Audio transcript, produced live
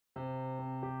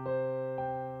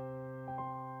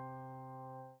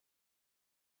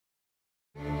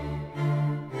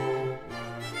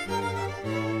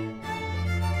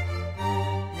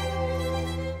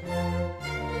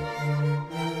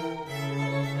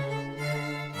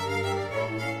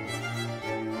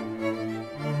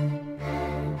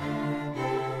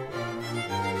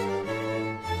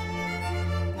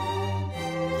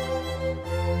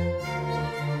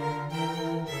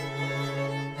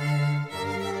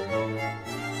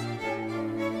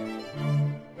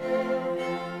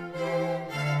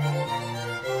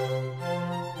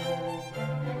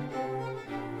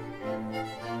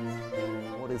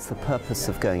is the purpose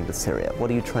of going to Syria? What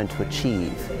are you trying to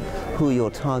achieve? Who are your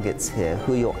targets here?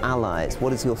 Who are your allies?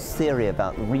 What is your theory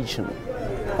about the region?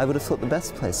 I would have thought the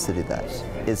best place to do that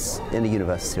is in a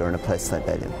university or in a place like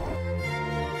Balliol.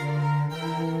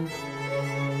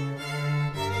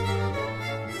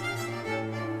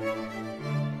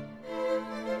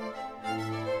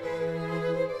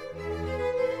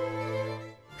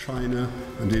 China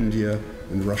and India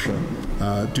and Russia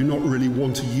do not really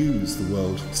want to use the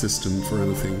world system for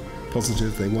anything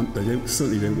positive. They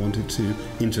certainly don't want it to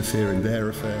interfere in their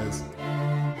affairs.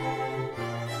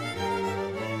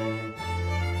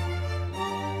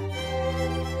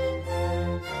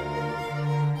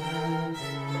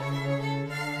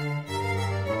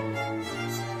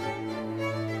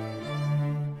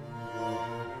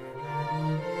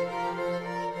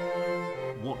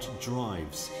 What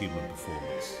drives human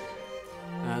performance?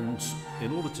 And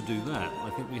in order to do that, I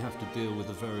think we have to deal with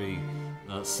a very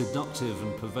seductive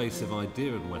and pervasive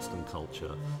idea in Western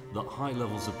culture that high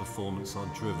levels of performance are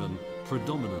driven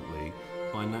predominantly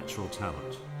by natural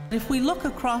talent. If we look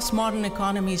across modern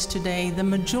economies today, the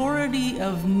majority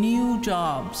of new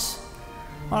jobs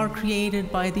are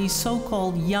created by these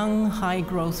so-called young,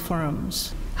 high-growth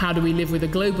firms. How do we live with a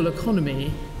global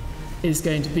economy is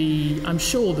going to be, I'm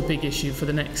sure, the big issue for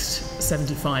the next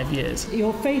 75 years.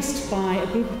 You're faced by a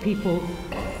group of people,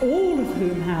 all of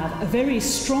whom have a very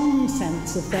strong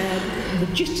sense of their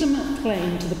legitimate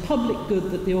claim to the public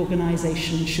good that the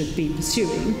organisation should be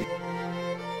pursuing.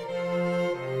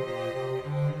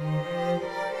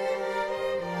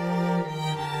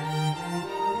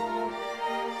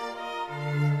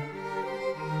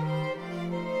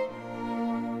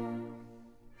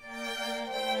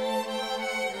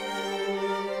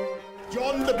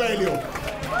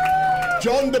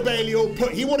 John de Balliol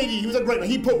he was a great man.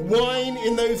 He put wine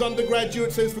in those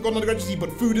undergraduates, those forgotten undergraduates, he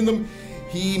put food in them.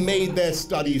 He made their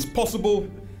studies possible,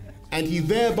 and he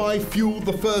thereby fueled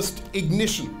the first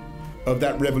ignition of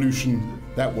that revolution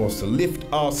that was to lift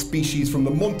our species from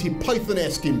the Monty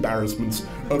Python-esque embarrassments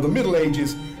of the Middle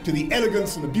Ages to the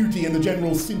elegance and the beauty and the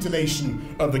general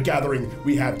scintillation of the gathering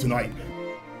we have tonight.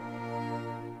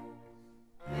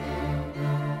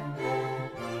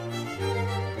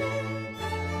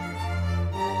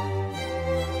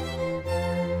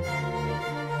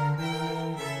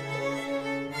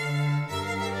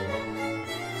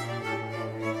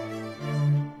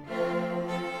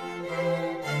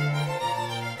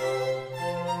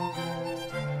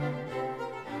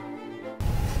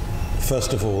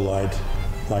 First of all, I'd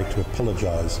like to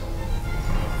apologise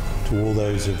to all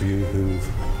those of you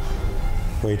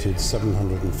who've waited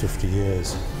 750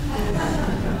 years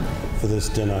for this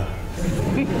dinner,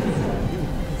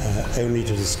 only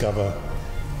to discover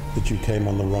that you came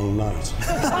on the wrong night.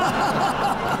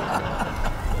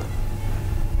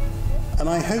 And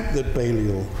I hope that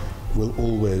Balliol will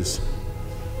always,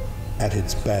 at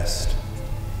its best,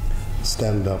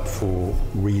 stand up for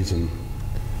reason,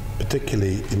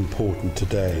 particularly important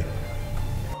today.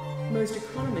 Most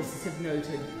economists have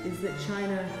noted is that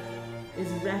China is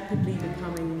rapidly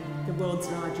becoming the world's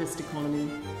largest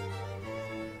economy.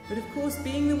 But of course,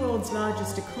 being the world's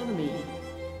largest economy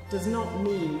does not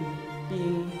mean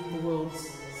being the world's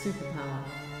superpower.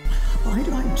 I'd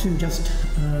like to just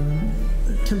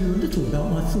tell you a little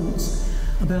about my thoughts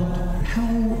about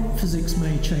how physics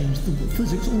may change the world.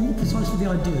 Physics, or more precisely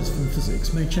the ideas from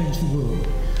physics, may change the world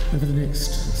over the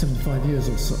next 75 years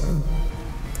or so.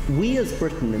 We as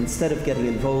Britain, instead of getting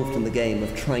involved in the game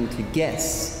of trying to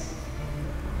guess,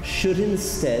 should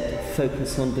instead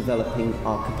focus on developing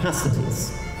our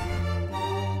capacities.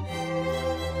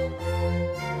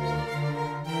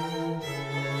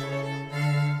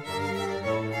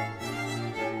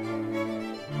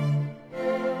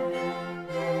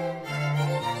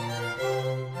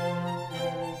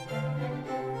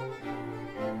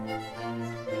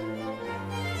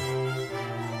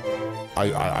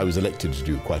 I was elected to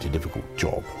do quite a difficult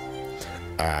job,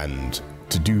 and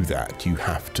to do that you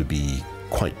have to be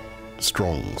quite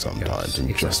strong sometimes,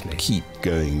 and just keep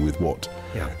going with what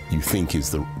you think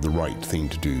is the right thing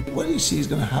to do. What do you see is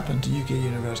going to happen to UK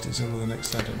universities over the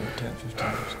next, I don't know, 10,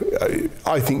 15 years?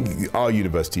 I think our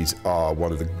universities are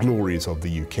one of the glories of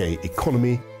the UK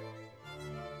economy.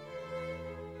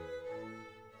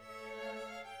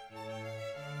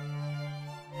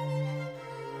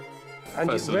 And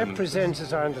it represents,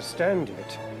 as I understand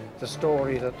it, the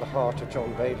story that the heart of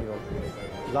John Balliol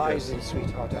lies in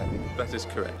Sweetheart Abbey. That is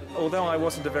correct. Although I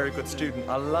wasn't a very good student,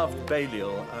 I loved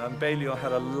Balliol. Balliol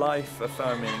had a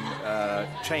life-affirming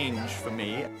change for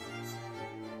me.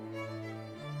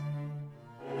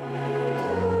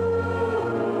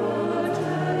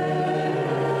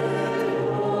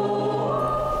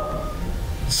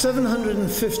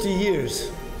 750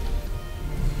 years.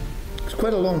 It's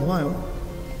quite a long while.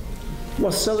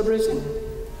 Worth celebrating?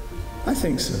 I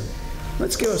think so.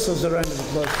 Let's give ourselves a round of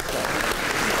applause.